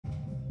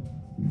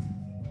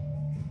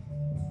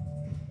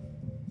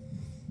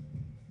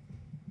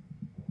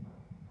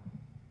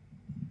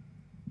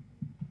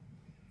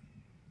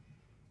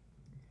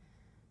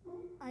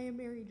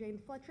Mary Jane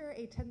Fletcher,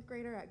 a 10th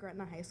grader at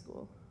Gretna High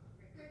School.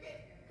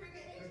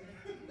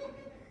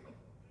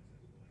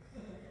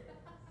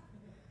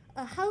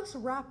 A house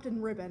wrapped in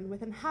ribbon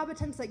with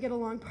inhabitants that get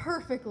along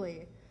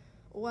perfectly.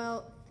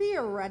 Well,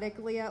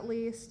 theoretically at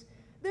least.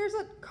 There's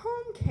a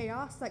calm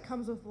chaos that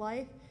comes with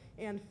life,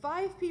 and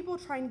 5 people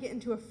trying to get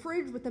into a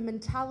fridge with the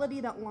mentality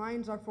that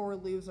lines are for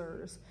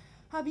losers.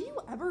 Have you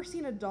ever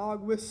seen a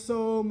dog with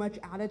so much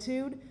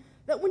attitude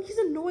that when he's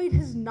annoyed,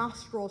 his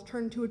nostrils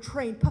turn into a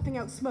train puffing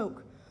out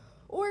smoke?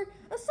 Or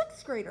a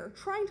 6th grader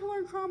trying to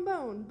learn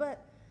trombone,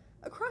 but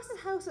across the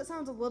house it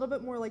sounds a little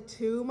bit more like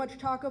too much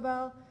Taco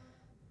Bell?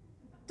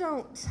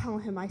 Don't tell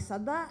him I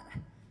said that.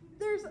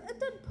 There's a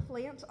dead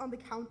plant on the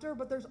counter,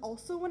 but there's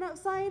also one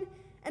outside,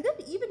 and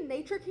if even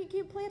nature can't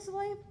keep plants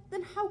alive,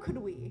 then how could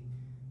we?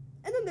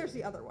 And then there's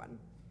the other one,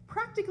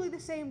 practically the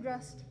same,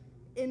 just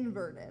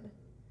inverted.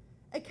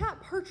 A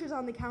cat perches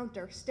on the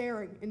counter,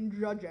 staring and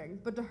judging,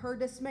 but to her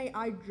dismay,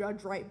 I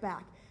judge right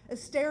back. A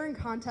staring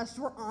contest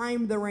where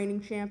I'm the reigning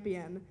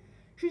champion.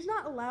 She's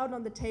not allowed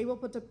on the table,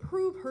 but to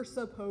prove her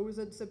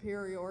supposed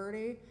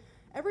superiority,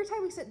 every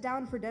time we sit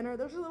down for dinner,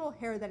 there's a little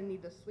hair that I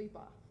need to sweep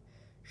off.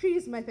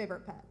 She's my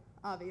favorite pet,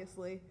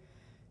 obviously.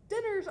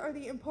 Dinners are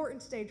the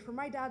important stage for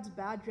my dad's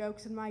bad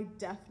jokes and my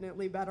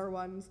definitely better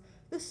ones.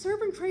 The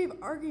serving tray of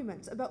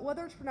arguments about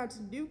whether it's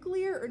pronounced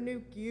nuclear or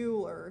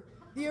nuclear.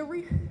 The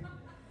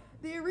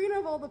arena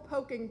of all the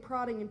poking,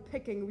 prodding, and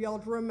picking we all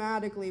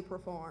dramatically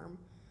perform.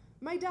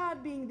 My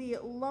dad, being the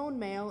lone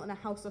male in a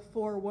house of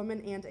 4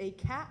 women and a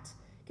cat,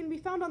 can be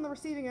found on the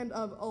receiving end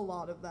of a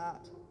lot of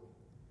that.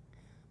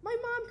 My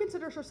mom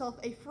considers herself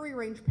a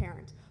free-range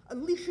parent,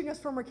 unleashing us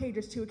from our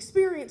cages to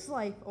experience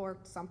life, or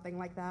something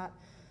like that.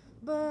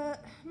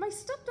 But my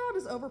stepdad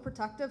is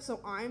overprotective, so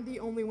I'm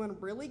the only one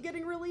really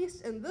getting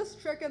released, and this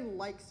chicken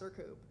likes her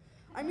coop.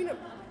 I mean,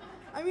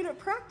 it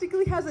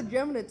practically has a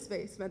gym in its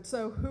basement,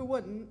 so who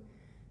wouldn't?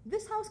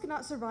 This house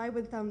cannot survive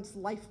without its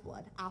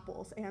lifeblood,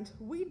 apples, and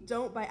we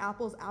don't buy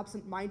apples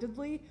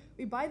absent-mindedly,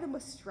 we buy them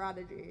with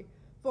strategy.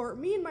 For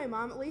me and my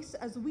mom, at least,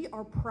 as we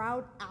are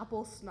proud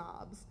apple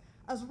snobs.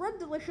 As red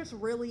delicious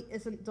really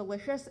isn't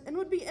delicious and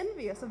would be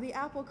envious of the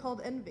apple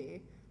called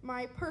envy,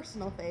 my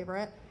personal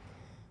favorite.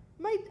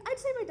 I'd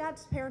say my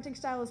dad's parenting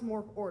style is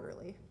more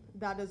orderly.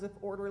 That is, if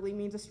orderly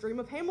means a stream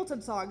of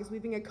Hamilton songs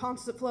weaving a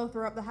constant flow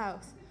throughout the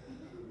house.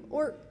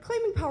 Or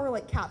claiming power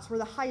like cats, where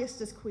the highest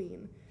is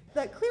queen.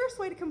 The clearest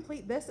way to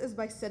complete this is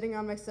by sitting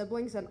on my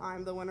siblings, and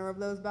I'm the winner of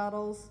those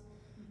battles.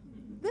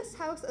 This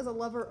house is a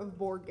lover of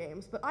board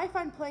games, but I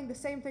find playing the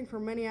same thing for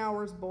many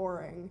hours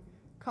boring.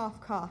 Cough,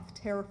 cough,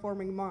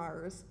 terraforming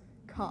Mars.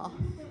 Cough.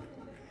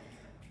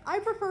 I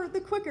prefer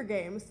the quicker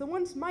games, the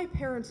ones my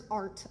parents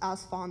aren't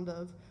as fond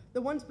of.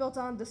 The ones built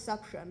on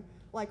deception,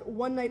 like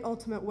One Night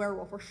Ultimate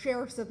Werewolf or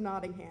Sheriffs of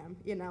Nottingham,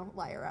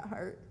 liar at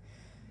heart.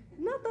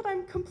 Not that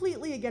I'm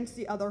completely against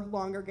the other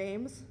longer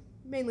games,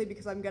 mainly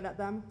because I'm good at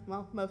them,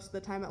 well, most of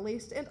the time at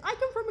least, and I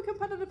come from a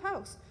competitive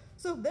house,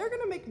 so if they're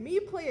gonna make me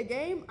play a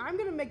game, I'm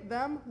gonna make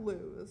them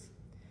lose.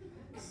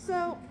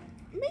 So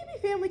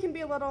maybe family can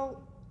be a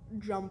little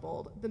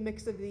jumbled, the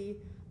mix of the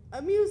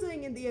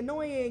amusing and the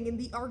annoying and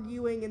the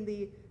arguing and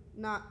the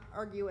not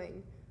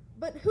arguing.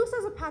 But who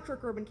says a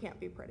patchwork ribbon can't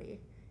be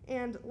pretty?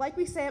 And like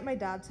we say at my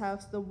dad's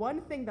house, the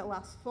one thing that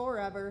lasts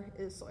forever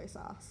is soy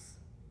sauce.